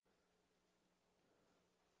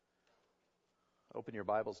Open your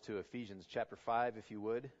Bibles to Ephesians chapter 5, if you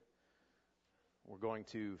would. We're going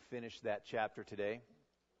to finish that chapter today.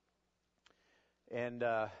 And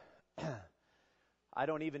I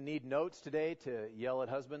don't even need notes today to yell at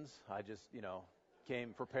husbands. I just,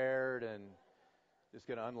 came prepared and just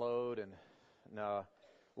going to unload. And no,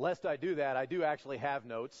 lest I do that, I do actually have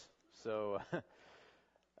notes. So,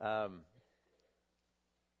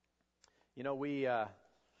 we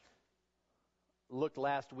looked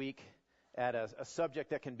last week at a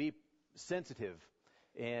subject that can be sensitive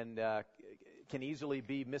and can easily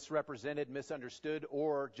be misrepresented, misunderstood,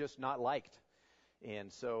 or just not liked. And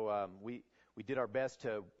so we did our best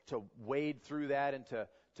to wade through that and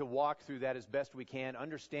to walk through that as best we can,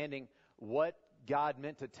 understanding what God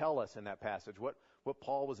meant to tell us in that passage, what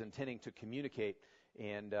Paul was intending to communicate.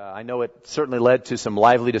 And I know it certainly led to some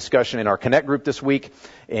lively discussion in our Connect group this week,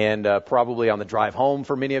 and probably on the drive home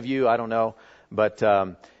for many of you, I don't know. But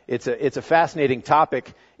it's a fascinating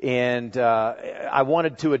topic, and I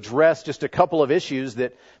wanted to address just a couple of issues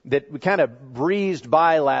that we kind of breezed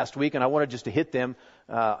by last week, and I wanted just to hit them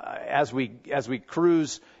as we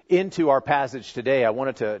cruise into our passage today. I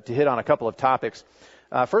wanted to hit on a couple of topics.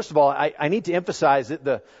 First of all, I need to emphasize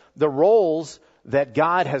that the roles that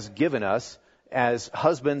God has given us as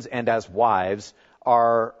husbands and as wives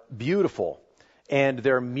are beautiful, and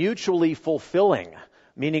they're mutually fulfilling,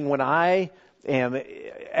 meaning when I am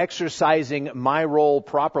exercising my role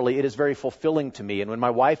properly, it is very fulfilling to me. And when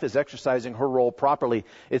my wife is exercising her role properly,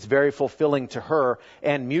 it's very fulfilling to her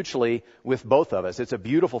and mutually with both of us. It's a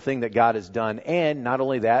beautiful thing that God has done. And not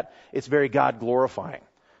only that, it's very God glorifying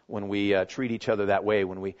when we treat each other that way,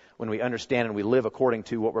 when we understand and we live according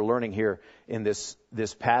to what we're learning here in this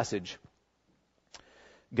passage.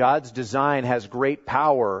 God's design has great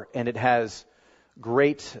power, and it has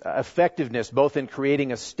great effectiveness, both in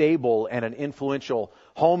creating a stable and an influential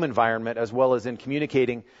home environment, as well as in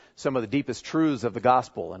communicating some of the deepest truths of the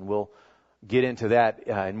gospel. And we'll get into that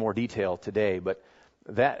in more detail today. But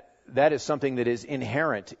that is something that is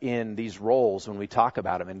inherent in these roles when we talk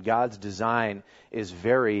about them. And God's design is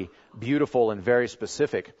very beautiful and very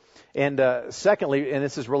specific. And secondly, and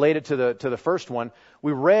this is related to the first one,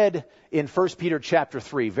 we read in 1 Peter chapter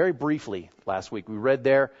 3, very briefly last week. We read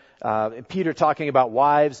there Peter talking about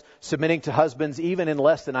wives submitting to husbands even in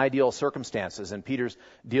less than ideal circumstances. And Peter's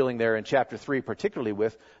dealing there in chapter 3 particularly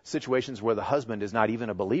with situations where the husband is not even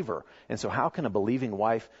a believer. And so how can a believing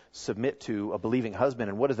wife submit to a believing husband,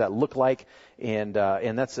 and what does that look like? And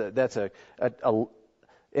that's an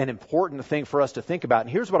important thing for us to think about. And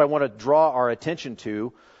here's what I want to draw our attention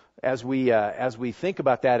to as we think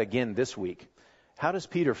about that again this week. How does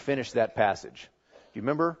Peter finish that passage? Do you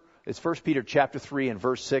remember? It's 1 Peter chapter 3 and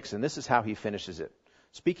verse 6, and this is how he finishes it.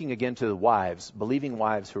 Speaking again to the wives, believing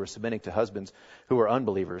wives who are submitting to husbands who are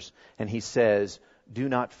unbelievers, and he says, "Do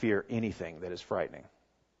not fear anything that is frightening."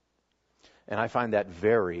 And I find that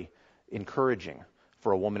very encouraging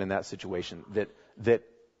for a woman in that situation, that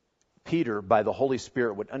Peter, by the Holy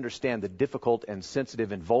Spirit, would understand the difficult and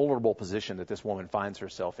sensitive and vulnerable position that this woman finds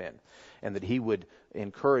herself in, and that he would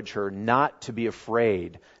encourage her not to be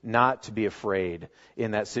afraid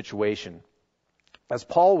in that situation. As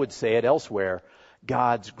Paul would say it elsewhere,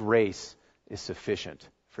 God's grace is sufficient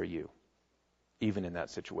for you, even in that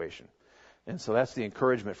situation. And so that's the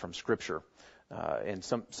encouragement from Scripture. And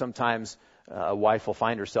sometimes a wife will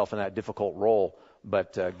find herself in that difficult role,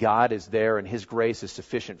 but God is there, and His grace is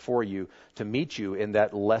sufficient for you to meet you in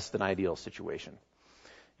that less than ideal situation.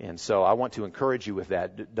 And so I want to encourage you with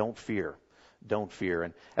that. Don't fear. Don't fear.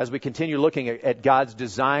 And as we continue looking at God's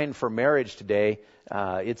design for marriage today,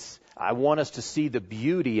 I want us to see the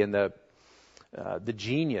beauty and the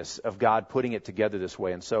genius of God putting it together this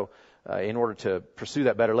way. And so in order to pursue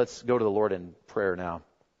that better, let's go to the Lord in prayer now.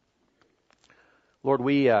 Lord,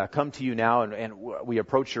 we come to you now, and we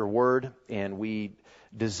approach your word, and we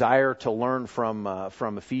desire to learn from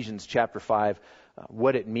Ephesians chapter 5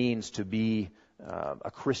 what it means to be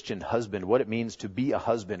a Christian husband, what it means to be a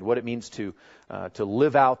husband, what it means to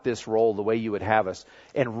live out this role the way you would have us.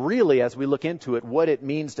 And really, as we look into it, what it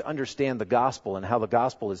means to understand the gospel and how the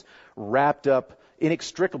gospel is wrapped up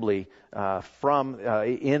inextricably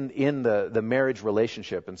in the marriage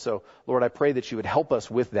relationship. And so, Lord, I pray that you would help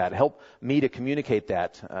us with that. Help me to communicate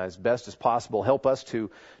that as best as possible. Help us to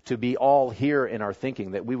be all here in our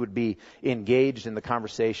thinking, that we would be engaged in the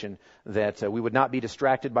conversation, that we would not be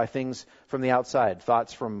distracted by things from the outside,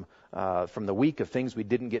 thoughts from the week of things we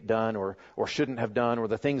didn't get done or shouldn't have done, or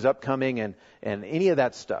the things upcoming and any of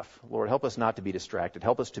that stuff. Lord, help us not to be distracted.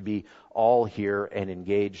 Help us to be all here and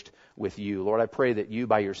engaged with you. Lord, I pray that you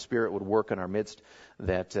by your Spirit would work in our midst,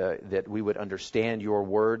 that we would understand your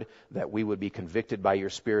word, that we would be convicted by your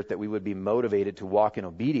Spirit, that we would be motivated to walk in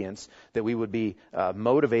obedience, that we would be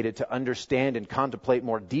motivated to understand and contemplate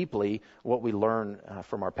more deeply what we learn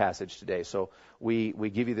from our passage today. So we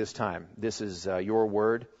give you this time. This is your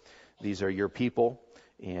word. These are your people,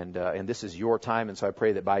 and this is your time. And so I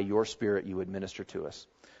pray that by your Spirit you would minister to us.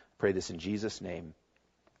 I pray this in Jesus' name.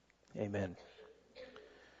 Amen.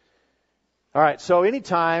 All right, so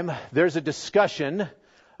anytime there's a discussion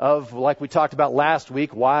of, like we talked about last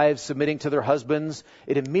week, wives submitting to their husbands,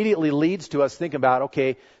 it immediately leads to us thinking about,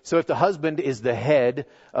 okay, so if the husband is the head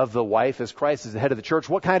of the wife, as Christ is the head of the church,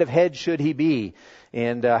 what kind of head should he be?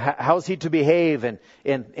 And how is he to behave? And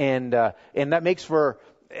that makes for,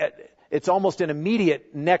 it's almost an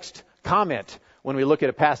immediate next comment when we look at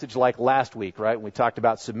a passage like last week, right? When we talked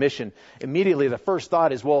about submission, immediately the first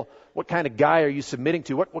thought is, well, what kind of guy are you submitting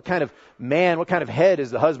to? What kind of man, what kind of head is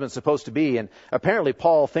the husband supposed to be? And apparently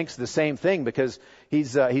Paul thinks the same thing, because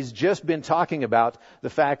he's just been talking about the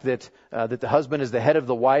fact that the husband is the head of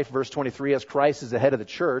the wife, verse 23, as Christ is the head of the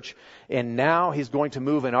church. And now he's going to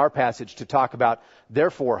move in our passage to talk about,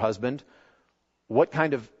 therefore, husband, what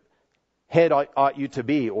kind of head ought you to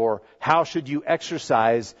be, or how should you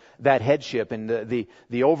exercise that headship? And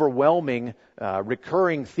the overwhelming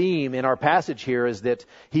recurring theme in our passage here is that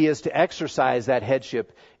he is to exercise that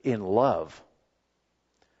headship in love.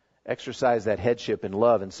 Exercise that headship in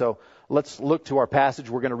love. And so let's look to our passage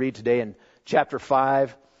we're going to read today in chapter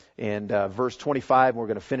 5 and verse 25, and we're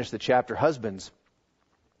going to finish the chapter. Husbands,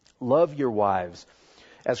 love your wives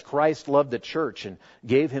as Christ loved the church and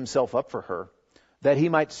gave himself up for her, that he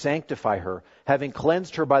might sanctify her, having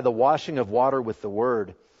cleansed her by the washing of water with the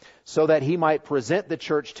word, so that he might present the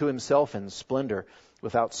church to himself in splendor,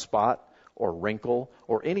 without spot or wrinkle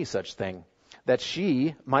or any such thing, that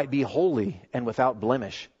she might be holy and without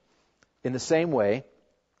blemish. In the same way,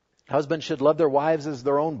 husbands should love their wives as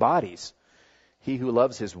their own bodies. He who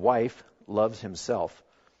loves his wife loves himself.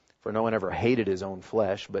 For no one ever hated his own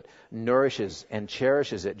flesh, but nourishes and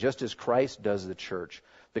cherishes it, just as Christ does the church,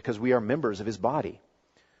 because we are members of his body.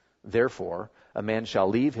 Therefore, a man shall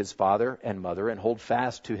leave his father and mother and hold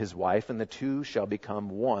fast to his wife, and the two shall become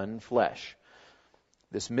one flesh.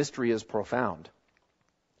 This mystery is profound,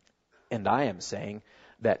 and I am saying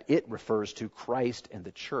that it refers to Christ and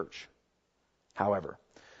the church. However,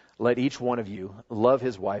 let each one of you love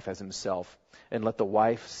his wife as himself, and let the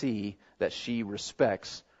wife see that she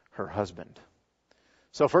respects her husband.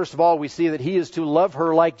 So first of all, we see that he is to love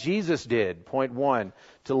her like Jesus did. Point one,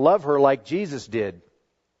 to love her like Jesus did.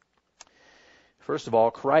 First of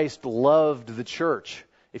all, Christ loved the church.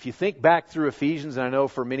 If you think back through Ephesians, and I know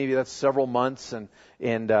for many of you that's several months,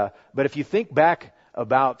 but if you think back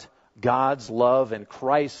about God's love and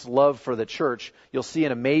Christ's love for the church, you'll see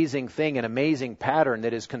an amazing thing, an amazing pattern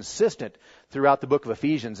that is consistent throughout the book of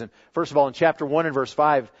Ephesians. And first of all, in chapter 1 and verse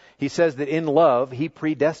 5, he says that in love, he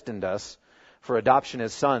predestined us for adoption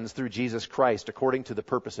as sons through Jesus Christ, according to the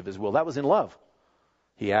purpose of his will. That was in love.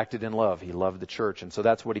 He acted in love. He loved the church. And so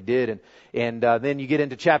that's what he did. And then you get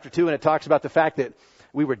into chapter 2, and it talks about the fact that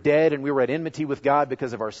we were dead and we were at enmity with God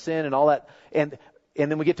because of our sin and all that. And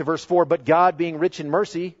then we get to verse 4, but God, being rich in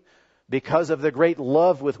mercy, because of the great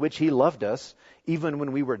love with which he loved us, even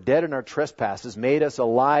when we were dead in our trespasses, made us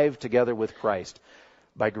alive together with Christ.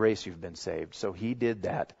 By grace you've been saved. So he did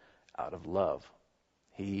that out of love.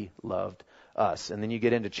 He loved us. And then you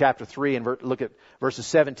get into chapter 3 and look at verses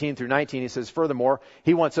 17 through 19. He says, furthermore,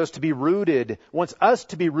 he wants us to be rooted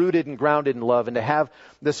and grounded in love, and to have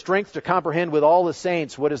the strength to comprehend with all the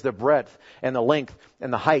saints what is the breadth and the length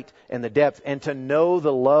and the height and the depth, and to know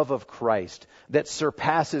the love of Christ that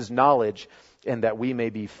surpasses knowledge, and that we may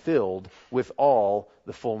be filled with all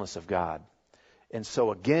the fullness of God. And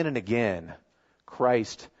so again and again,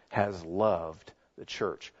 Christ has loved the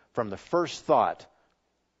church. From the first thought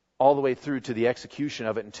all the way through to the execution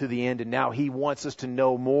of it and to the end. And now he wants us to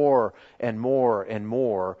know more and more and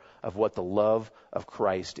more of what the love of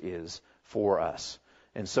Christ is for us.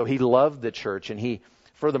 And so he loved the church. And he,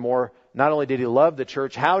 furthermore, not only did he love the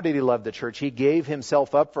church, how did he love the church? He gave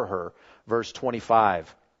himself up for her. Verse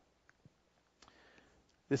 25.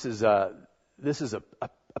 This is a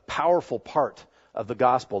powerful part of the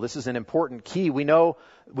gospel. This is an important key. We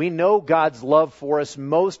know God's love for us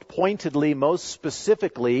most pointedly, most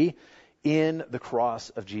specifically in the cross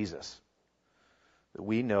of Jesus.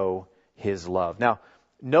 We know his love. Now,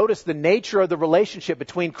 notice the nature of the relationship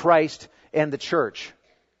between Christ and the church.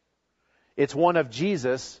 It's one of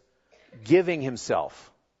Jesus giving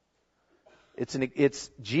himself. It's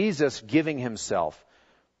Jesus giving himself.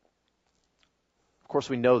 Of course,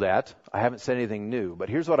 we know that. I haven't said anything new. But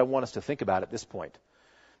here's what I want us to think about at this point.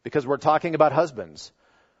 Because we're talking about husbands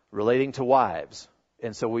relating to wives.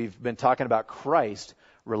 And so we've been talking about Christ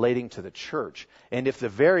relating to the church. And if the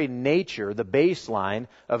very nature, the baseline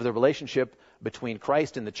of the relationship between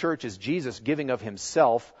Christ and the church is Jesus giving of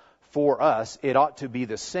himself for us, it ought to be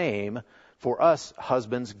the same for us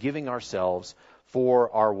husbands giving ourselves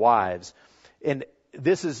for our wives. And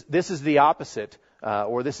this is the opposite,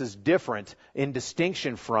 or this is different in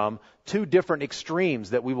distinction from two different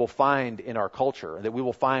extremes that we will find in our culture, that we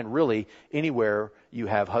will find really anywhere you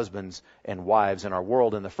have husbands and wives in our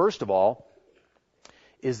world. And the first of all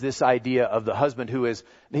is this idea of the husband who is,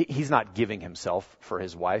 he's not giving himself for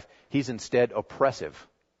his wife. He's instead oppressive.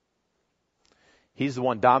 He's the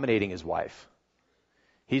one dominating his wife.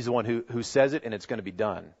 He's the one who says it and it's going to be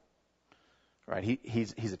done. Right?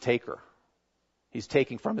 He's a taker. He's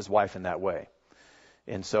taking from his wife in that way.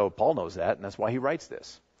 And so Paul knows that, and that's why he writes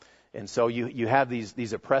this. And so you have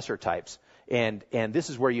these oppressor types. And this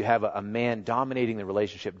is where you have a man dominating the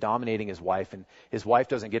relationship, dominating his wife, and his wife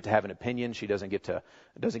doesn't get to have an opinion. She doesn't get to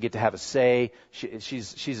have a say.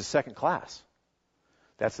 She's a second class.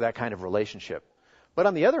 That's that kind of relationship. But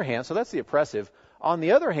on the other hand, so that's the oppressive. On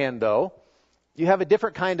the other hand, though, you have a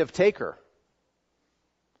different kind of taker.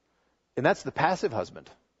 And that's the passive husband.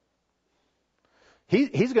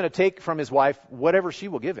 He's going to take from his wife whatever she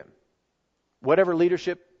will give him. Whatever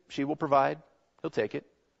leadership she will provide, he'll take it.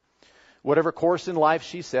 Whatever course in life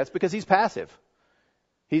she sets, because he's passive.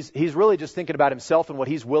 He's really just thinking about himself and what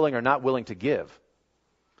he's willing or not willing to give.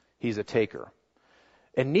 He's a taker.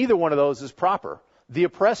 And neither one of those is proper. The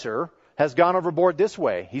oppressor has gone overboard this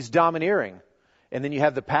way. He's domineering. And then you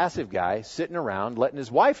have the passive guy sitting around, letting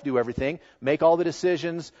his wife do everything, make all the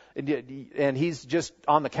decisions, and he's just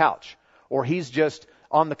on the couch. Or he's just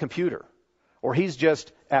on the computer. Or he's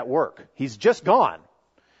just at work. He's just gone.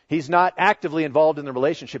 He's not actively involved in the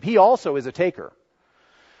relationship. He also is a taker.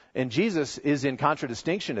 And Jesus is in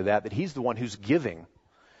contradistinction to that he's the one who's giving.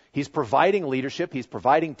 He's providing leadership. He's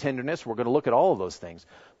providing tenderness. We're going to look at all of those things.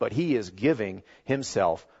 But he is giving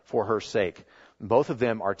himself for her sake. Both of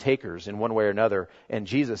them are takers in one way or another, and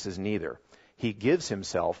Jesus is neither. He gives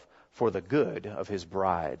himself for the good of his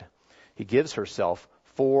bride. He gives herself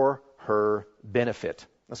for her benefit.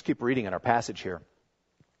 Let's keep reading in our passage here.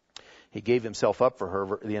 He gave himself up for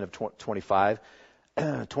her at the end of 25.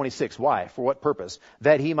 26. Why? For what purpose?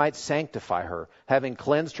 That he might sanctify her, having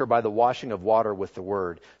cleansed her by the washing of water with the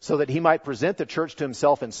word, so that he might present the church to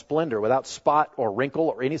himself in splendor, without spot or wrinkle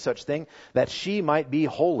or any such thing, that she might be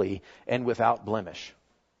holy and without blemish.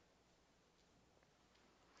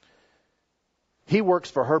 He works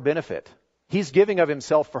for her benefit. He's giving of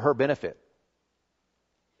himself for her benefit.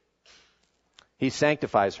 He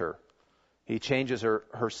sanctifies her. He changes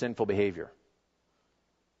her sinful behavior.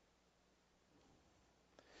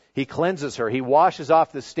 He cleanses her. He washes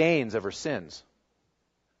off the stains of her sins.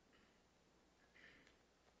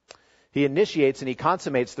 He initiates and he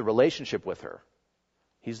consummates the relationship with her.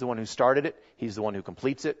 He's the one who started it. He's the one who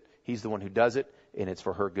completes it. He's the one who does it, and it's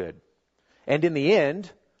for her good. And in the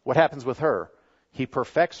end, what happens with her? He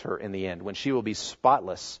perfects her in the end, when she will be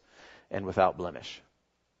spotless and without blemish.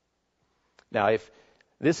 Now, if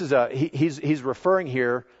this is he's referring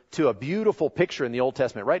here to a beautiful picture in the Old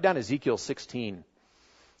Testament. Write down Ezekiel 16.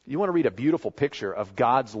 You want to read a beautiful picture of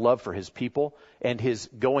God's love for his people and his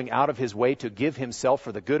going out of his way to give himself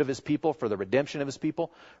for the good of his people, for the redemption of his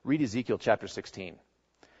people? Read Ezekiel chapter 16.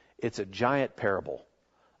 It's a giant parable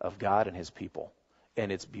of God and his people,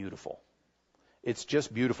 and it's beautiful. It's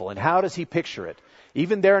just beautiful. And how does he picture it?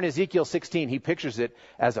 Even there in Ezekiel 16, he pictures it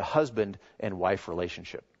as a husband and wife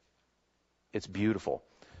relationship. It's beautiful.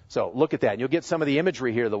 So look at that. And you'll get some of the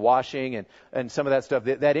imagery here, the washing and some of that stuff.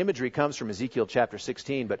 That imagery comes from Ezekiel chapter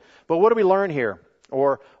 16. But what do we learn here?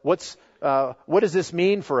 Or what does this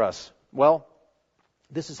mean for us? Well,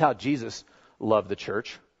 this is how Jesus loved the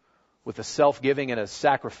church, with a self-giving and a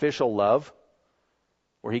sacrificial love,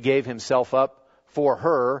 where he gave himself up for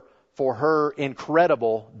her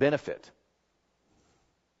incredible benefit.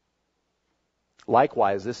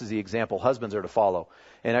 Likewise, this is the example husbands are to follow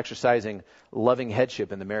in exercising loving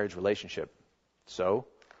headship in the marriage relationship. So,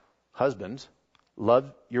 husbands,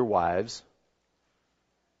 love your wives.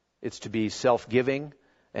 It's to be self-giving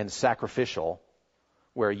and sacrificial,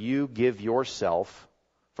 where you give yourself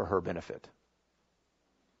for her benefit.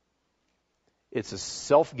 It's a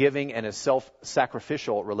self-giving and a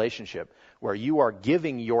self-sacrificial relationship, where you are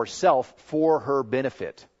giving yourself for her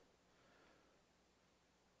benefit.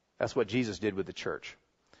 That's what Jesus did with the church.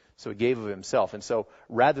 So he gave of himself. And so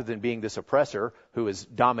rather than being this oppressor who is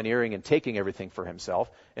domineering and taking everything for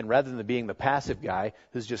himself, and rather than being the passive guy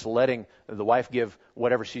who's just letting the wife give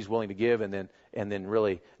whatever she's willing to give and then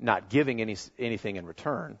really not giving anything in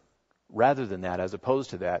return, rather than that, as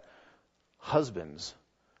opposed to that, husbands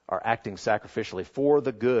are acting sacrificially for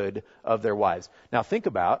the good of their wives. Now think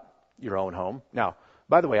about your own home. Now,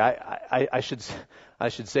 by the way, I should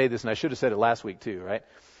say this, and I should have said it last week too, right?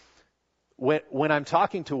 When I'm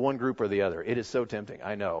talking to one group or the other, it is so tempting,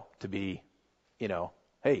 I know, to be,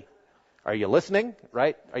 hey, are you listening,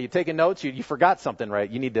 right? Are you taking notes? You forgot something, right?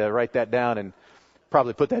 You need to write that down and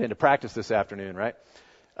probably put that into practice this afternoon, right?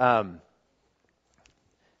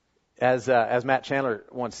 As Matt Chandler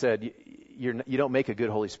once said, you don't make a good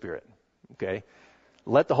Holy Spirit, okay?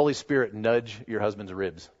 Let the Holy Spirit nudge your husband's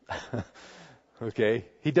ribs, okay?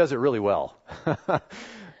 He does it really well. All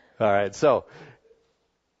right, so...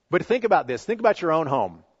 But think about this. Think about your own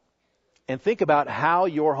home. And think about how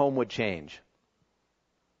your home would change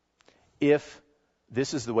if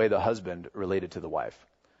this is the way the husband related to the wife.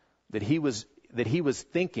 That he was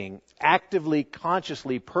thinking, actively,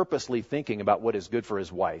 consciously, purposely thinking about what is good for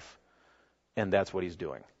his wife. And that's what he's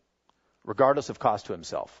doing, regardless of cost to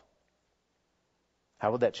himself.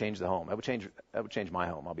 How would that change the home? That would change my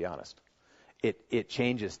home, I'll be honest. It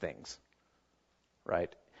changes things,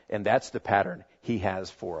 right? And that's the pattern he has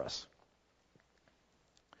for us.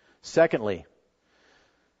 Secondly,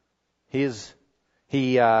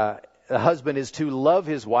 the husband is to love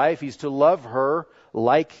his wife. He's to love her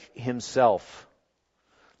like himself.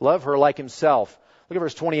 Love her like himself. Look at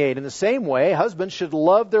verse 28. In the same way, husbands should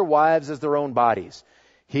love their wives as their own bodies.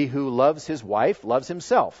 He who loves his wife loves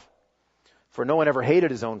himself. For no one ever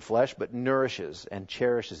hated his own flesh, but nourishes and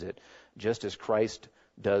cherishes it, just as Christ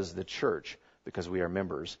does the church, because we are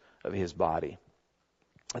members of his body.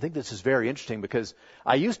 I think this is very interesting because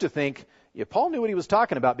I used to think Paul knew what he was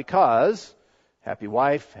talking about because happy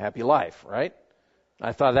wife, happy life, right?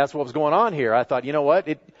 I thought that's what was going on here. I thought, you know what?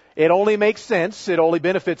 It only makes sense. It only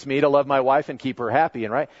benefits me to love my wife and keep her happy,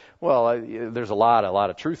 and right? Well, there's a lot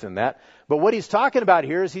of truth in that. But what he's talking about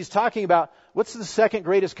here is he's talking about what's the second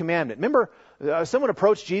greatest commandment. Remember, someone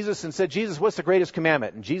approached Jesus and said, Jesus, what's the greatest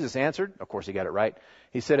commandment? And Jesus answered, of course he got it right.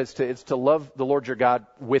 He said it's to love the Lord your God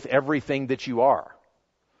with everything that you are.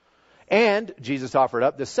 And Jesus offered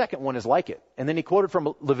up, the second one is like it. And then he quoted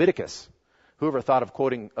from Leviticus. Whoever thought of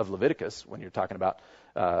quoting of Leviticus when you're talking about,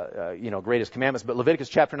 greatest commandments. But Leviticus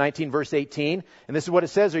chapter 19, verse 18. And this is what it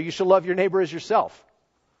says, or you shall love your neighbor as yourself.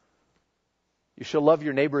 You shall love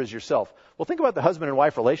your neighbor as yourself. Well, think about the husband and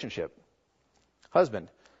wife relationship. Husband,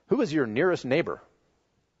 who is your nearest neighbor?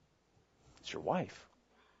 It's your wife.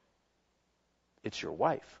 It's your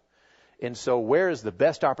wife. And so where is the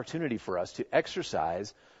best opportunity for us to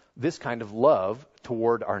exercise this kind of love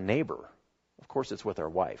toward our neighbor? Of course, it's with our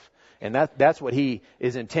wife. And that's what he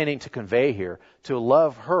is intending to convey here, to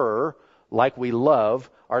love her like we love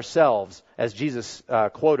ourselves. As Jesus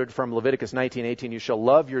quoted from Leviticus 19:18, you shall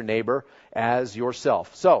love your neighbor as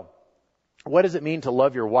yourself. So, what does it mean to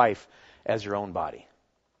love your wife as your own body?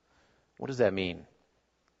 What does that mean?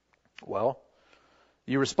 Well,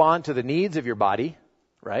 you respond to the needs of your body,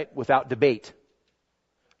 right, without debate.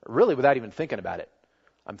 Really, without even thinking about it.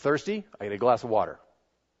 I'm thirsty, I get a glass of water.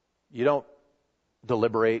 You don't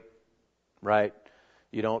deliberate, right?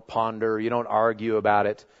 You don't ponder, you don't argue about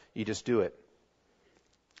it, you just do it.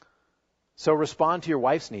 So respond to your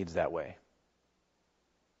wife's needs that way.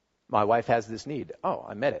 My wife has this need. Oh,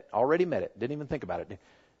 I met it, already met it, didn't even think about it,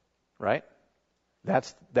 right?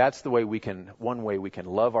 That's the way one way we can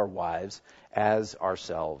love our wives as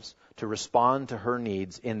ourselves, to respond to her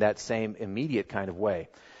needs in that same immediate kind of way.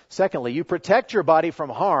 Secondly, you protect your body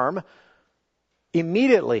from harm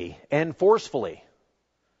immediately and forcefully.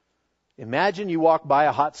 Imagine you walk by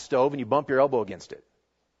a hot stove and you bump your elbow against it.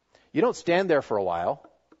 You don't stand there for a while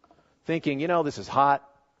thinking, this is hot.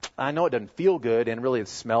 I know it doesn't feel good, and really it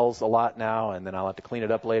smells a lot now, and then I'll have to clean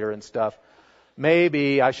it up later and stuff.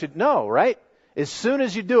 Maybe I should know, right? As soon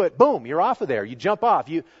as you do it, boom, you're off of there. You jump off.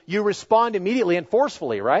 You respond immediately and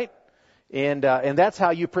forcefully, right? And that's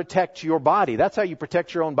how you protect your body. That's how you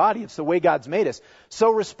protect your own body. It's the way God's made us. So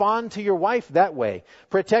respond to your wife that way.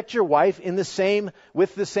 Protect your wife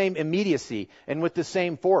with the same immediacy and with the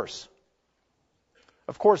same force.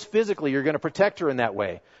 Of course, physically, you're going to protect her in that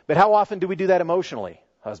way. But how often do we do that emotionally,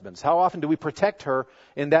 husbands? How often do we protect her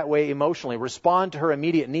in that way emotionally? Respond to her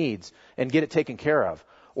immediate needs and get it taken care of.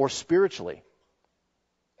 Or spiritually.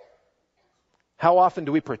 How often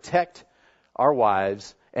do we protect our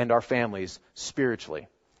wives and our families spiritually?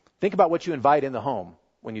 Think about what you invite in the home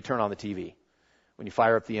when you turn on the TV, when you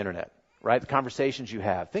fire up the internet, right? The conversations you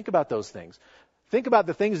have. Think about those things. Think about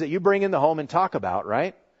the things that you bring in the home and talk about,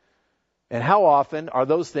 right? And how often are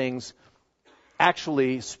those things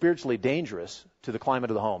actually spiritually dangerous to the climate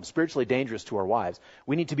of the home, spiritually dangerous to our wives?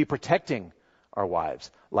 We need to be protecting our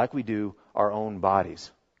wives like we do our own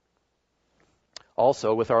bodies.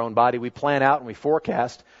 Also, with our own body, we plan out and we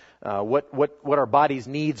forecast what our body's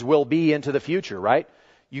needs will be into the future, right?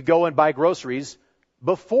 You go and buy groceries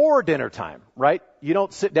before dinner time, right? You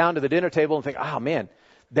don't sit down to the dinner table and think, oh man,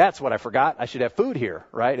 that's what I forgot. I should have food here,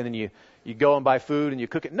 right? And then you go and buy food and you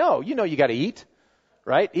cook it. No, you know you got to eat,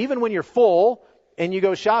 right? Even when you're full and you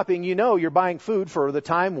go shopping, you know you're buying food for the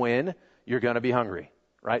time when you're going to be hungry,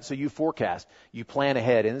 right? So you forecast, you plan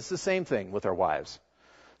ahead. And it's the same thing with our wives.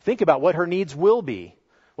 Think about what her needs will be,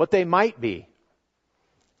 what they might be.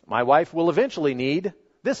 My wife will eventually need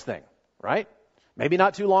this thing, right? Maybe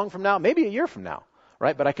not too long from now, maybe a year from now,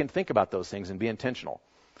 right? But I can think about those things and be intentional.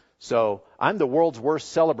 So I'm the world's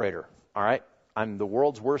worst celebrator, all right? I'm the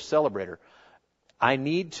world's worst celebrator. I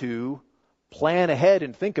need to plan ahead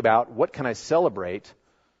and think about what can I celebrate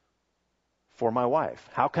for my wife?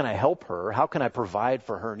 How can I help her? How can I provide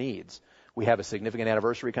for her needs? We have a significant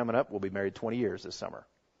anniversary coming up. We'll be married 20 years this summer.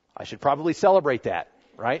 I should probably celebrate that,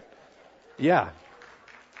 right? Yeah.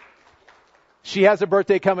 She has a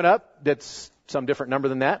birthday coming up that's some different number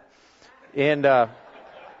than that. And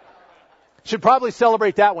should probably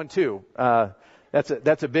celebrate that one too.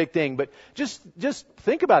 That's a big thing. But just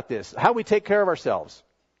think about this, how we take care of ourselves,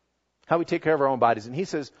 how we take care of our own bodies. And he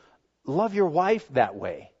says, love your wife that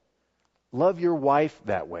way. Love your wife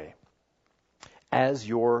that way as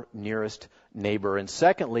your nearest neighbor. And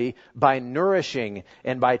secondly, by nourishing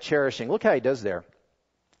and by cherishing. Look how he does there.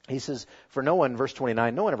 He says, for no one, verse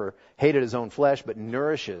 29, no one ever hated his own flesh, but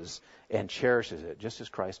nourishes and cherishes it, just as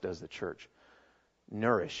Christ does the church.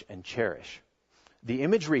 Nourish and cherish. The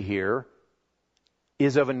imagery here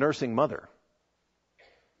is of a nursing mother,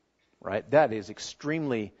 right? That is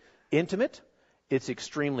extremely intimate, it's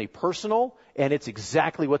extremely personal, and it's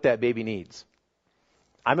exactly what that baby needs.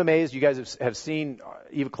 I'm amazed. You guys have seen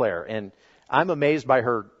Eva Claire, and I'm amazed by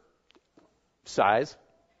her size.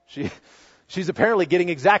 She's apparently getting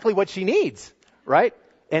exactly what she needs, right?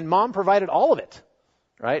 And mom provided all of it,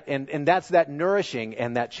 right? And that's that nourishing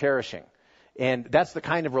and that cherishing. And that's the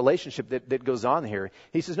kind of relationship that goes on here.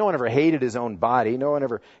 He says no one ever hated his own body. No one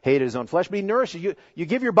ever hated his own flesh. But he nourishes you. You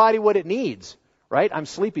give your body what it needs, right? I'm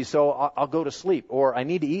sleepy, so I'll go to sleep. Or I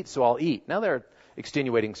need to eat, so I'll eat. Now there are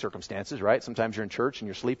extenuating circumstances, right? Sometimes you're in church and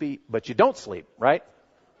you're sleepy, but you don't sleep, right?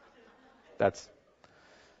 That's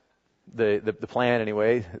the plan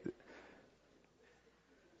anyway.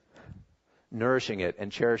 Nourishing it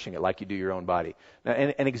and cherishing it like you do your own body. Now,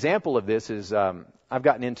 an example of this is I've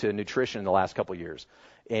gotten into nutrition in the last couple of years.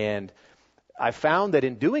 And I found that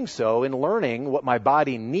in doing so, in learning what my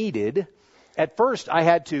body needed, at first I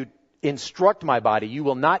had to instruct my body, you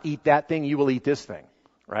will not eat that thing, you will eat this thing,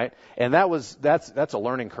 right? And that's a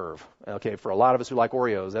learning curve. Okay, for a lot of us who like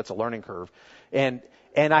Oreos, that's a learning curve.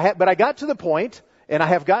 But I got to the point, and I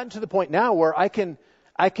have gotten to the point now where I can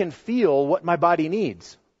feel what my body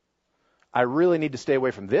needs. I really need to stay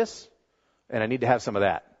away from this, and I need to have some of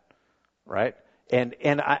that, right?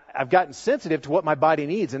 And I've gotten sensitive to what my body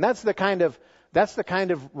needs, and that's the kind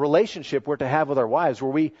of relationship we're to have with our wives,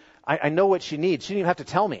 where I know what she needs. She didn't even have to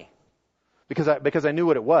tell me, because I knew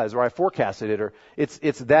what it was, or I forecasted it, or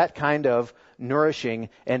it's that kind of nourishing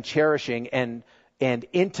and cherishing and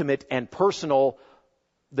intimate and personal,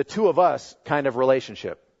 the two of us kind of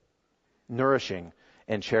relationship, nourishing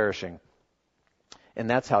and cherishing. And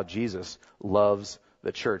that's how Jesus loves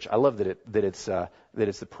the church. I love that it's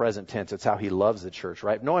the present tense. It's how he loves the church,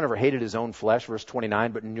 right? No one ever hated his own flesh, verse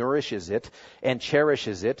 29, but nourishes it and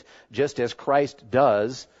cherishes it, just as Christ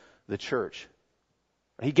does the church.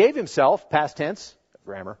 He gave himself, past tense,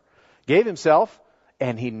 grammar, gave himself,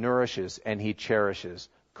 and he nourishes and he cherishes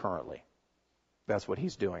currently. That's what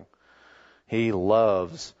he's doing. He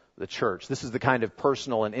loves the church. This is the kind of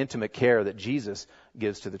personal and intimate care that Jesus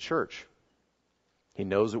gives to the church. He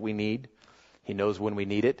knows what we need. He knows when we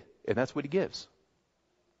need it, and that's what he gives.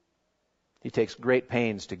 He takes great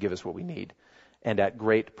pains to give us what we need, and at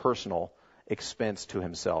great personal expense to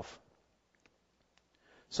himself.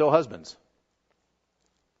 So husbands,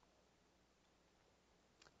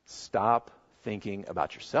 stop thinking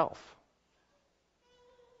about yourself.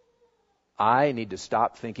 I need to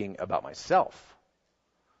stop thinking about myself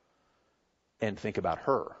and think about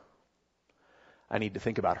her. I need to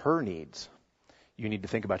think about her needs. You need to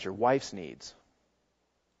think about your wife's needs.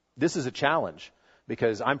 This is a challenge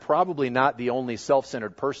because I'm probably not the only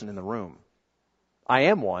self-centered person in the room. I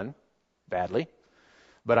am one, badly,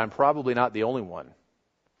 but I'm probably not the only one.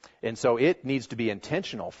 And so it needs to be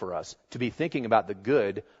intentional for us to be thinking about the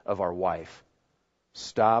good of our wife.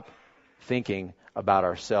 Stop thinking about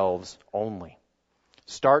ourselves only.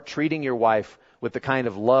 Start treating your wife with the kind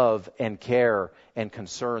of love and care and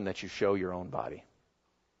concern that you show your own body.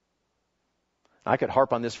 I could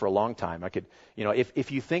harp on this for a long time. I could,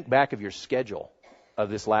 if you think back of your schedule of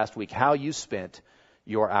this last week, how you spent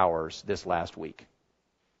your hours this last week.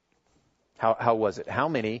 How was it? How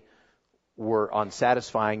many were on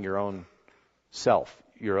satisfying your own self,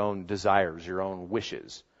 your own desires, your own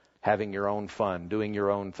wishes, having your own fun, doing your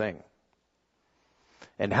own thing?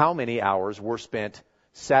 And how many hours were spent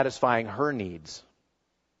satisfying her needs,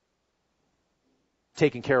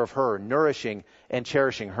 taking care of her, nourishing and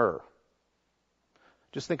cherishing her?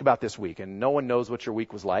 Just think about this week, and no one knows what your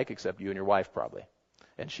week was like except you and your wife probably.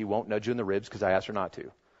 And she won't nudge you in the ribs because I asked her not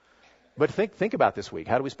to. But think about this week.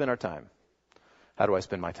 How do we spend our time? How do I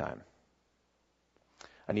spend my time?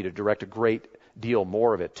 I need to direct a great deal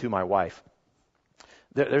more of it to my wife.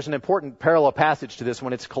 There's an important parallel passage to this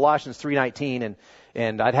one. It's Colossians 3:19,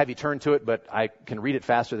 and I'd have you turn to it, but I can read it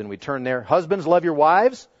faster than we turn there. Husbands, love your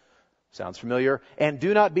wives. Sounds familiar. And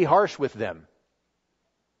do not be harsh with them.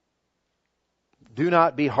 Do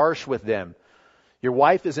not be harsh with them. Your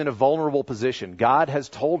wife is in a vulnerable position. God has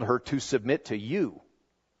told her to submit to you.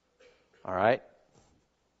 All right?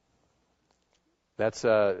 That's,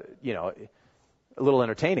 a little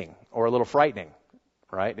entertaining or a little frightening,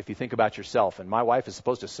 right? If you think about yourself. And my wife is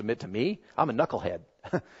supposed to submit to me. I'm a knucklehead.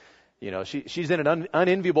 She's in an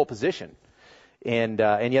unenviable position. And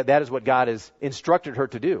yet that is what God has instructed her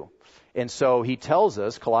to do. And so he tells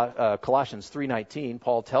us, Colossians 3:19,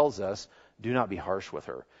 Paul tells us, do not be harsh with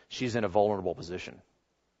her. She's in a vulnerable position.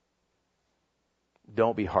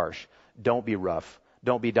 Don't be harsh. Don't be rough.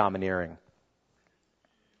 Don't be domineering.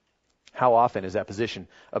 How often is that position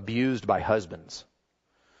abused by husbands?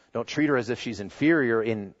 Don't treat her as if she's inferior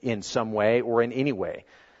in some way or in any way.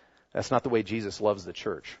 That's not the way Jesus loves the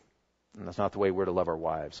church. And that's not the way we're to love our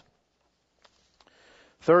wives.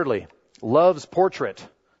 Thirdly, love's portrait.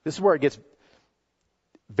 This is where it gets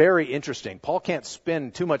very interesting. Paul can't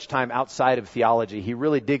spend too much time outside of theology. He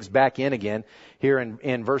really digs back in again. Here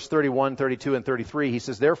in verse 31, 32, and 33, he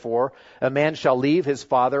says, therefore, a man shall leave his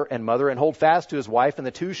father and mother and hold fast to his wife, and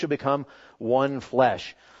the two shall become one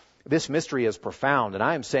flesh. This mystery is profound, and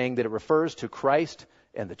I am saying that it refers to Christ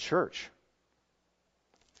and the church.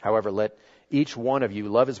 However, let each one of you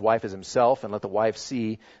love his wife as himself, and let the wife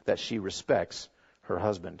see that she respects her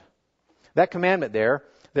husband. That commandment there,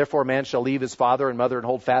 therefore a man shall leave his father and mother and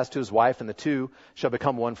hold fast to his wife, and the two shall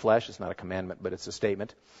become one flesh. It's not a commandment, but it's a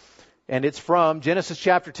statement. And it's from Genesis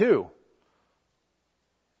chapter 2,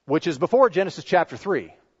 which is before Genesis chapter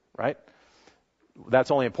 3, right?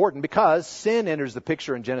 That's only important because sin enters the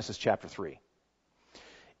picture in Genesis chapter 3.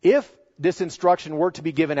 If this instruction were to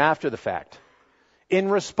be given after the fact, in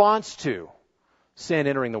response to sin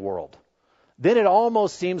entering the world, then it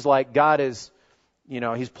almost seems like God is,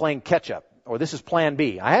 he's playing catch up. Or this is plan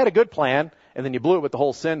B. I had a good plan, and then you blew it with the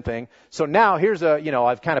whole sin thing. So now here's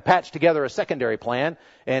I've kind of patched together a secondary plan,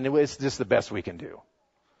 and it's just the best we can do.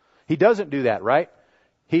 He doesn't do that, right?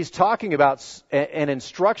 He's talking about an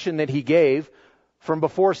instruction that he gave from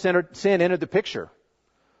before sin entered the picture.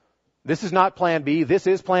 This is not plan B. This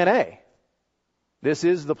is plan A. This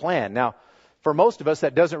is the plan. Now, for most of us,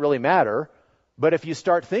 that doesn't really matter. But if you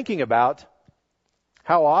start thinking about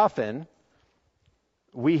how often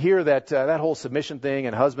we hear that whole submission thing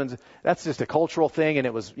and husbands, that's just a cultural thing, and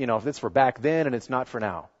it was, it's for back then and it's not for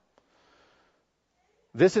now.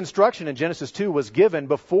 This instruction in Genesis 2 was given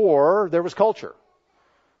before there was culture.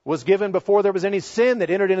 Was given before there was any sin that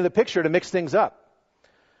entered into the picture to mix things up.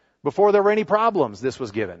 Before there were any problems, this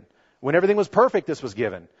was given. When everything was perfect, this was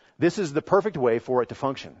given. This is the perfect way for it to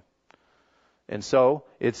function. And so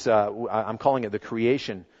it's I'm calling it the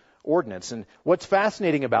creation ordinance. And what's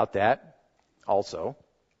fascinating about that also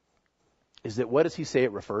is that what does he say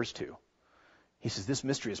it refers to? He says this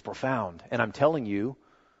mystery is profound, and I'm telling you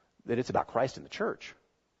that it's about Christ and the church.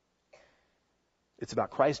 It's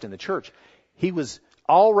about Christ and the church. He was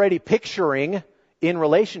already picturing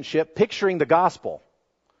the gospel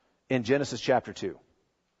in Genesis chapter 2.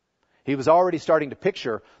 He was already starting to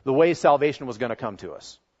picture the way salvation was going to come to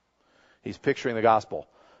us. He's picturing the gospel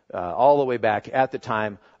all the way back at the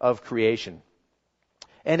time of creation.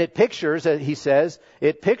 And it pictures, he says,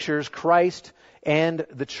 it pictures Christ and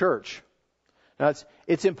the church. Now,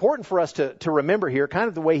 it's important for us to remember here kind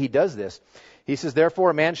of the way he does this. He says,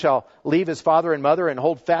 therefore, a man shall leave his father and mother and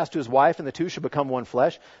hold fast to his wife, and the two shall become one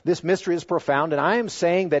flesh. This mystery is profound, and I am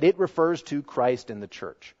saying that it refers to Christ and the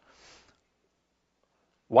church.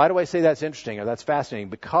 Why do I say that's interesting or that's fascinating?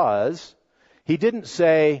 Because he didn't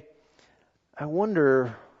say, I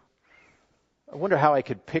wonder how I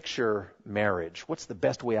could picture marriage. What's the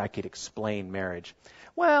best way I could explain marriage?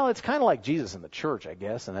 Well, it's kind of like Jesus in the church, I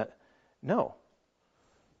guess. No.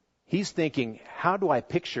 He's thinking, how do I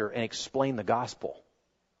picture and explain the gospel?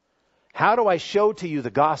 How do I show to you the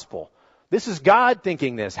gospel? This is God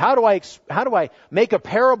thinking this. How do I make a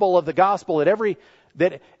parable of the gospel that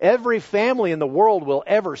every family in the world will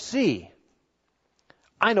ever see?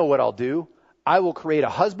 I know what I'll do. I will create a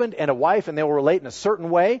husband and a wife, and they will relate in a certain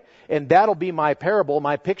way, and that'll be my parable,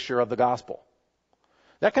 my picture of the gospel.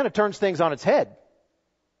 That kind of turns things on its head,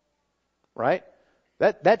 right?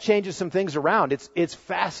 That changes some things around. It's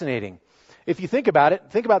fascinating. If you think about it,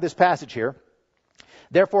 think about this passage here.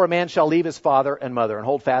 Therefore, a man shall leave his father and mother and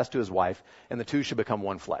hold fast to his wife, and the two shall become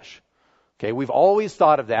one flesh. Okay, we've always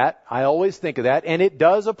thought of that. I always think of that, and it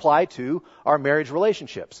does apply to our marriage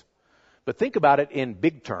relationships. But think about it in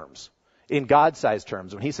big terms, in God-sized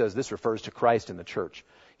terms, when he says this refers to Christ and the church.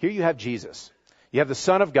 Here you have Jesus. You have the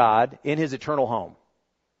Son of God in his eternal home,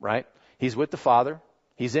 right? He's with the Father.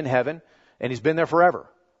 He's in heaven, and he's been there forever,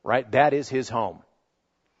 right? That is his home.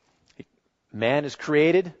 Man is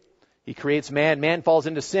created. He creates man. Man falls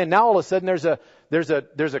into sin. Now all of a sudden there's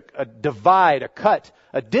a divide, a cut,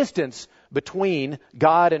 a distance between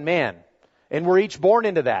God and man. And we're each born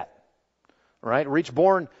into that. Right? We're each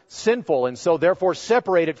born sinful and so therefore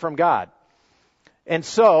separated from God. And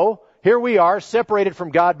so here we are separated from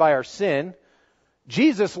God by our sin.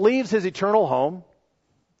 Jesus leaves his eternal home,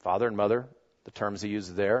 father and mother, the terms he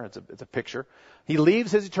uses there, it's a picture. He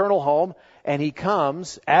leaves his eternal home and he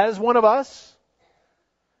comes as one of us,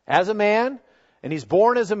 as a man, and he's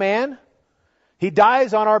born as a man. He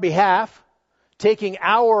dies on our behalf, taking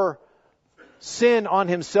our sin on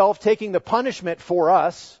himself, taking the punishment for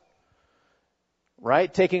us,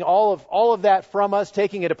 right? Taking all of that from us,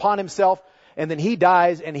 taking it upon himself, and then he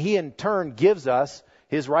dies, and he in turn gives us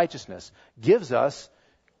his righteousness, gives us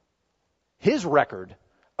his record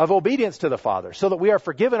of obedience to the Father, so that we are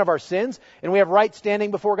forgiven of our sins and we have right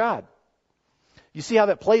standing before God. You see how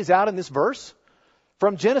that plays out in this verse?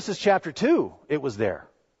 From Genesis chapter 2, it was there.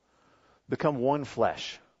 Become one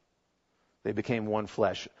flesh. They became one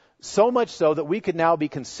flesh. So much so that we could now be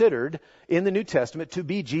considered in the New Testament to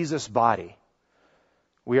be Jesus' body.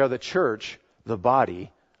 We are the church, the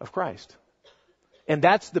body of Christ. And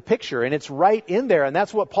that's the picture, and it's right in there. And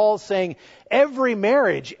that's what Paul's saying. Every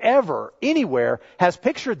marriage ever, anywhere, has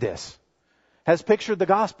pictured this, has pictured the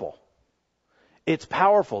gospel. It's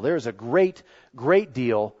powerful. There's a great, great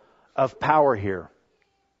deal of power here.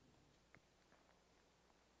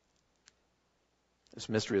 This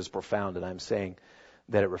mystery is profound, and I'm saying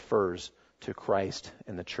that it refers to Christ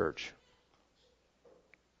and the church.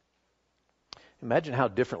 Imagine how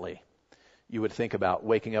differently you would think about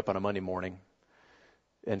waking up on a Monday morning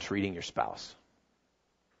and treating your spouse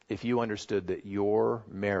if you understood that your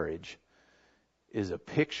marriage is a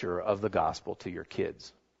picture of the gospel to your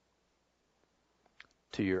kids,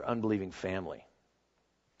 to your unbelieving family,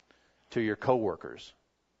 to your coworkers,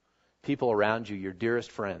 people around you, your dearest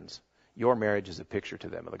friends. Your marriage is a picture to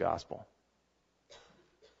them of the gospel.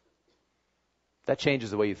 That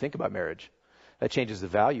changes the way you think about marriage. That changes the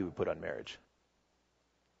value we put on marriage.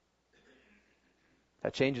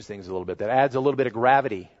 That changes things a little bit. That adds a little bit of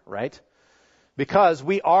gravity, right? Because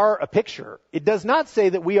we are a picture. It does not say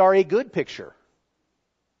that we are a good picture,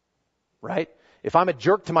 right? If I'm a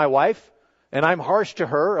jerk to my wife and I'm harsh to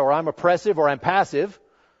her, or I'm oppressive, or I'm passive,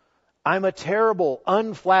 I'm a terrible,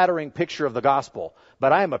 unflattering picture of the gospel,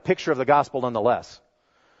 but I am a picture of the gospel nonetheless.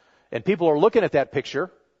 And people are looking at that picture,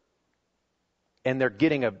 and they're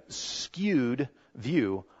getting a skewed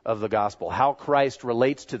view of the gospel, how Christ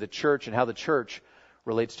relates to the church and how the church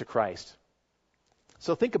relates to Christ.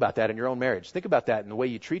 So think about that in your own marriage. Think about that in the way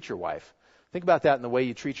you treat your wife. Think about that in the way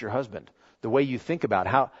you treat your husband, the way you think about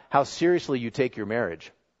how seriously you take your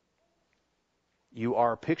marriage. You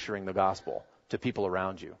are picturing the gospel to people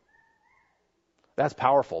around you. That's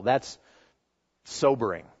powerful. That's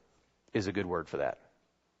sobering is a good word for that.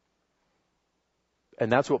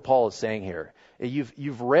 And that's what Paul is saying here.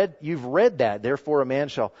 You've read that. Therefore, a man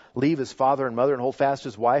shall leave his father and mother and hold fast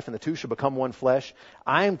his wife, and the two shall become one flesh.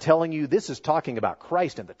 I am telling you, this is talking about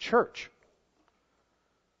Christ and the church.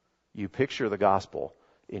 You picture the gospel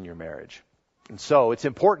in your marriage. And so it's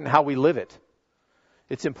important how we live it.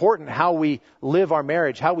 It's important how we live our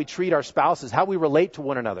marriage, how we treat our spouses, how we relate to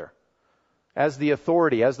one another. As the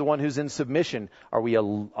authority, as the one who's in submission, are we a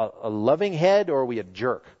loving head or are we a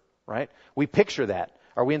jerk, right? We picture that.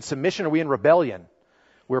 Are we in submission or are we in rebellion?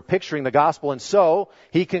 We're picturing the gospel. And so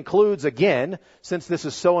he concludes again, since this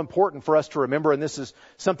is so important for us to remember, and this is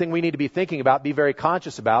something we need to be thinking about, be very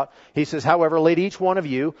conscious about. He says, however, let each one of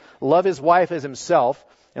you love his wife as himself,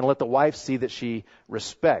 and let the wife see that she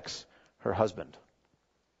respects her husband.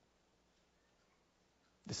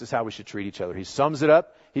 This is how we should treat each other. He sums it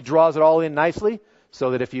up. He draws it all in nicely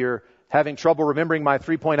so that if you're having trouble remembering my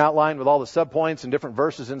 3-point outline with all the subpoints and different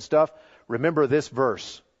verses and stuff, remember this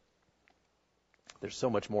verse. There's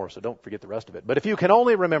so much more, so don't forget the rest of it. But if you can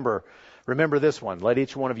only remember this one. Let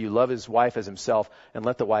each one of you love his wife as himself, and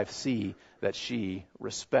let the wife see that she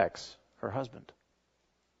respects her husband.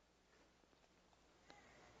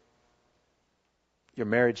 Your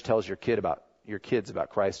marriage tells your kids about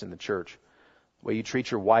Christ and the church. The way you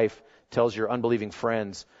treat your wife tells your unbelieving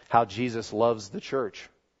friends how Jesus loves the church.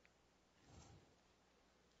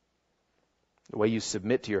 The way you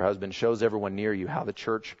submit to your husband shows everyone near you how the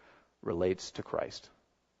church relates to Christ.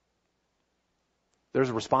 There's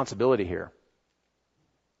a responsibility here.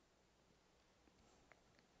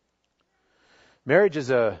 Marriage is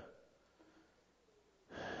if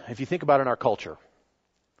you think about it in our culture,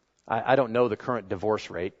 I don't know the current divorce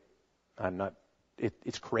rate.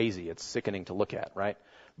 It's crazy. It's sickening to look at, right?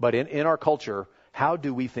 But in our culture, how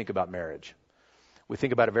do we think about marriage? We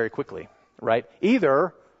think about it very quickly, right?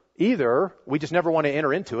 Either we just never want to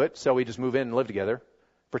enter into it, so we just move in and live together,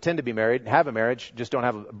 pretend to be married, have a marriage, just don't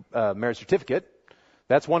have a marriage certificate.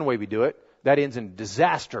 That's one way we do it. That ends in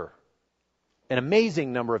disaster an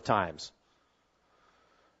amazing number of times.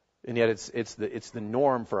 And yet it's the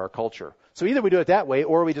norm for our culture. So either we do it that way,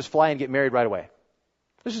 or we just fly and get married right away.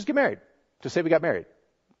 Let's just get married. Just say we got married,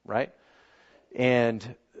 right?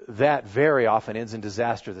 And that very often ends in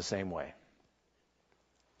disaster the same way.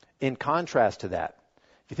 In contrast to that,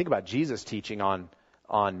 if you think about Jesus' teaching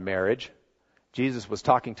on marriage, Jesus was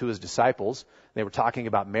talking to his disciples. They were talking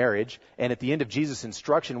about marriage. And at the end of Jesus'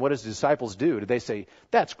 instruction, what does the disciples do? Did they say,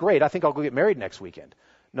 that's great, I think I'll go get married next weekend?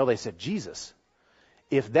 No, they said, Jesus,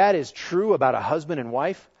 if that is true about a husband and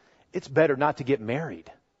wife, it's better not to get married.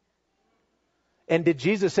 And did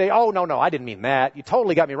Jesus say, oh, no, I didn't mean that. You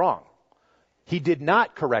totally got me wrong. He did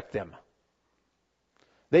not correct them.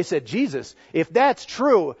 They said, Jesus, if that's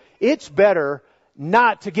true, it's better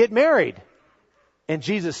not to get married. And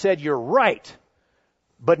Jesus said, you're right,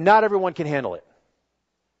 but not everyone can handle it.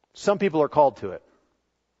 Some people are called to it.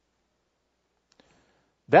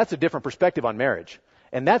 That's a different perspective on marriage.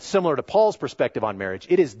 And that's similar to Paul's perspective on marriage.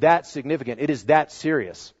 It is that significant. It is that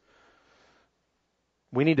serious.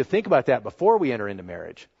 We need to think about that before we enter into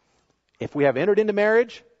marriage. If we have entered into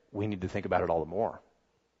marriage, we need to think about it all the more.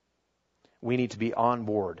 We need to be on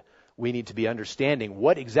board. We need to be understanding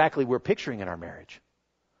what exactly we're picturing in our marriage.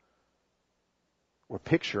 We're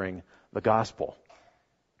picturing the gospel.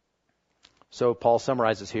 So Paul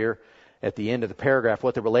summarizes here at the end of the paragraph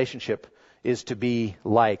what the relationship is to be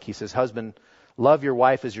like. He says, husband, love your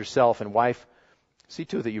wife as yourself, and wife, see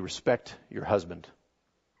to it that you respect your husband.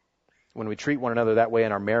 When we treat one another that way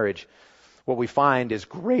in our marriage, what we find is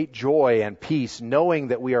great joy and peace, knowing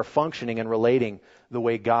that we are functioning and relating the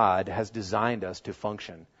way God has designed us to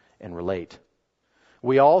function and relate.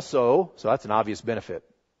 We also, so that's an obvious benefit,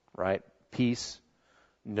 right? Peace,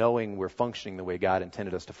 knowing we're functioning the way God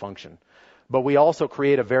intended us to function. But we also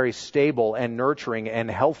create a very stable and nurturing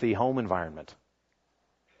and healthy home environment.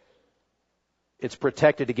 It's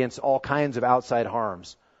protected against all kinds of outside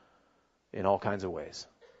harms in all kinds of ways.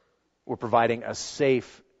 We're providing a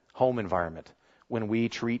safe home environment when we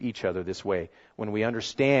treat each other this way, when we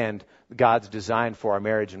understand God's design for our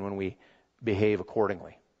marriage, and when we behave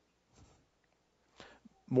accordingly.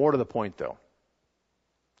 More to the point, though,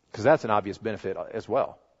 because that's an obvious benefit as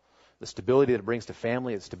well. The stability that it brings to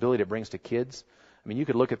family, the stability it brings to kids. I mean, you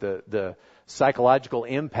could look at the psychological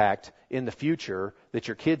impact in the future that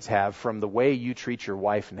your kids have from the way you treat your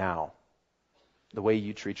wife now, the way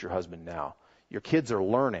you treat your husband now. Your kids are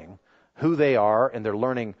learning who they are, and they're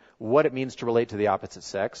learning what it means to relate to the opposite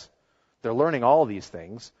sex. They're learning all of these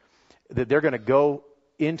things that they're going to go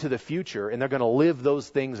into the future, and they're going to live those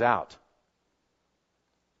things out.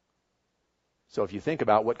 So if you think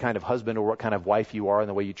about what kind of husband or what kind of wife you are and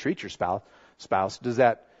the way you treat your spouse, does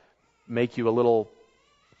that make you a little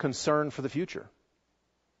concerned for the future?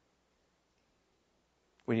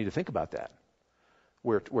 We need to think about that.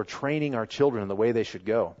 We're training our children in the way they should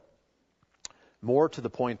go. More to the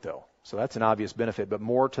point, though. So that's an obvious benefit, but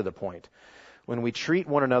more to the point. When we treat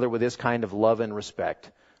one another with this kind of love and respect,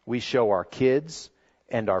 we show our kids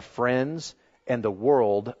and our friends and the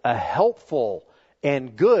world a helpful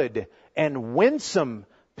and good and winsome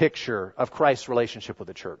picture of Christ's relationship with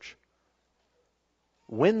the church.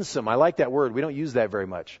 Winsome. I like that word. We don't use that very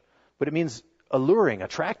much. But it means alluring,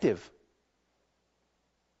 attractive.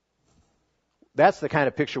 That's the kind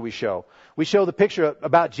of picture we show. We show the picture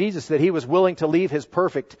about Jesus, that he was willing to leave his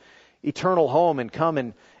perfect eternal home and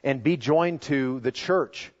come and be joined to the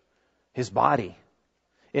church, his body,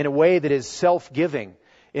 in a way that is self-giving,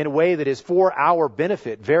 in a way that is for our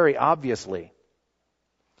benefit, very obviously,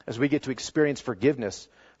 as we get to experience forgiveness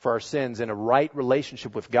for our sins and a right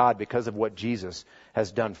relationship with God because of what Jesus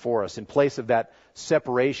has done for us, in place of that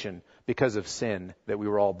separation because of sin that we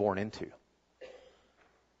were all born into.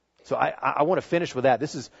 So I want to finish with that.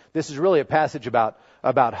 This is really a passage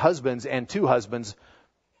about husbands and two husbands,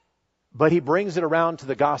 but he brings it around to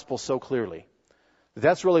the gospel so clearly.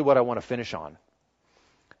 That's really what I want to finish on,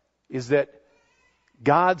 is that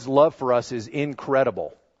God's love for us is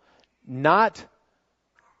incredible. Not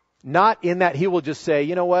in that he will just say,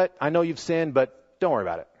 you know what, I know you've sinned, but don't worry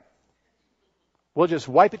about it. We'll just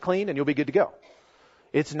wipe it clean and you'll be good to go.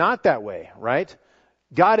 It's not that way, right?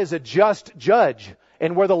 God is a just judge.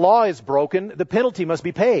 And where the law is broken, the penalty must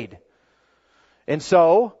be paid. And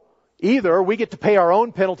so, either we get to pay our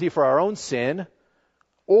own penalty for our own sin,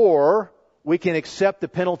 or we can accept the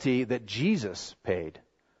penalty that Jesus paid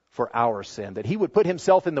for our sin. That he would put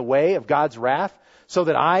himself in the way of God's wrath so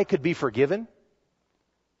that I could be forgiven,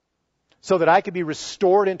 so that I could be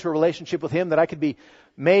restored into a relationship with him, that I could be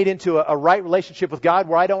made into a right relationship with God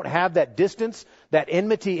where I don't have that distance, that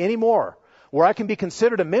enmity anymore, where I can be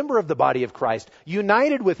considered a member of the body of Christ,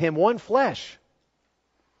 united with him, one flesh.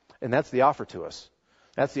 And that's the offer to us.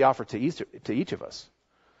 That's the offer to each of us.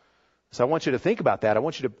 So I want you to think about that. I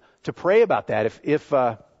want you to pray about that. If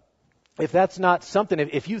that's not something,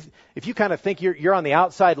 if you kind of think you're on the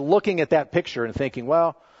outside looking at that picture and thinking,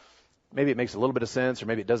 well, maybe it makes a little bit of sense or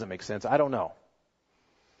maybe it doesn't make sense. I don't know.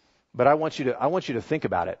 But I want you to think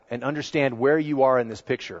about it and understand where you are in this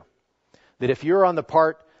picture. That if you're on the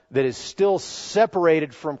part that is still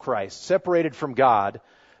separated from Christ, separated from God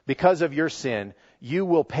because of your sin, you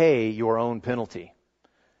will pay your own penalty.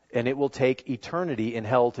 And it will take eternity in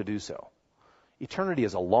hell to do so. Eternity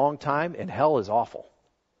is a long time and hell is awful.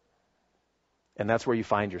 And that's where you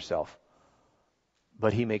find yourself.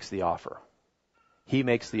 But he makes the offer. He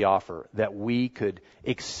makes the offer that we could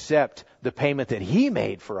accept the payment that he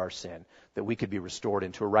made for our sin, that we could be restored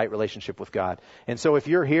into a right relationship with God. And so if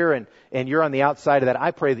you're here and you're on the outside of that,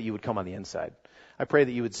 I pray that you would come on the inside. I pray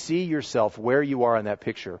that you would see yourself where you are in that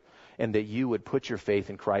picture and that you would put your faith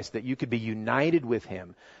in Christ, that you could be united with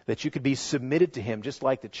him, that you could be submitted to him just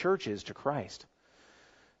like the church is to Christ,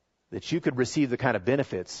 that you could receive the kind of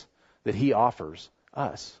benefits that he offers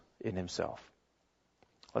us in himself.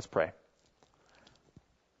 Let's pray.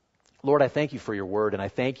 Lord, I thank you for your word, and I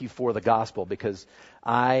thank you for the gospel because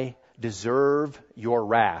I deserve your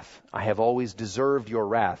wrath. I have always deserved your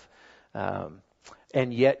wrath.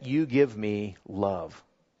 And yet you give me love.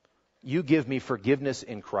 You give me forgiveness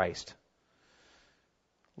in Christ.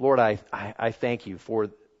 Lord, I thank you for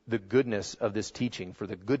the goodness of this teaching, for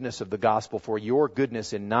the goodness of the gospel, for your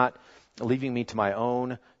goodness in not leaving me to my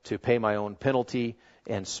own, to pay my own penalty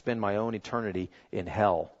and spend my own eternity in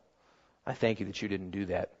hell. I thank you that you didn't do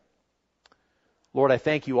that. Lord, I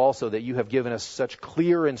thank you also that you have given us such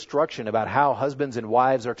clear instruction about how husbands and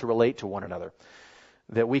wives are to relate to one another.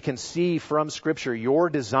 That we can see from Scripture your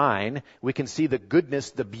design, we can see the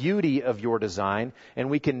goodness, the beauty of your design, and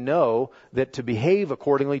we can know that to behave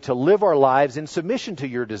accordingly, to live our lives in submission to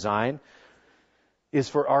your design is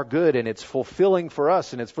for our good, and it's fulfilling for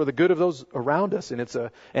us, and it's for the good of those around us, and it's an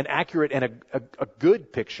accurate and a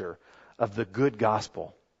good picture of the good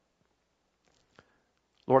gospel.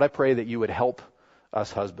 Lord, I pray that you would help us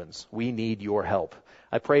husbands. We need your help.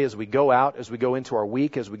 I pray as we go out, as we go into our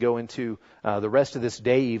week, as we go into the rest of this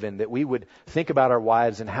day even, that we would think about our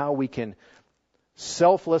wives and how we can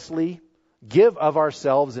selflessly give of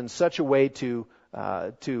ourselves in such a way to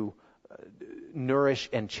nourish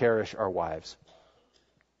and cherish our wives.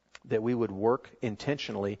 That we would work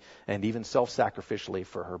intentionally and even self-sacrificially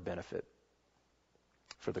for her benefit,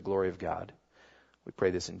 for the glory of God. We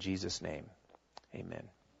pray this in Jesus' name. Amen.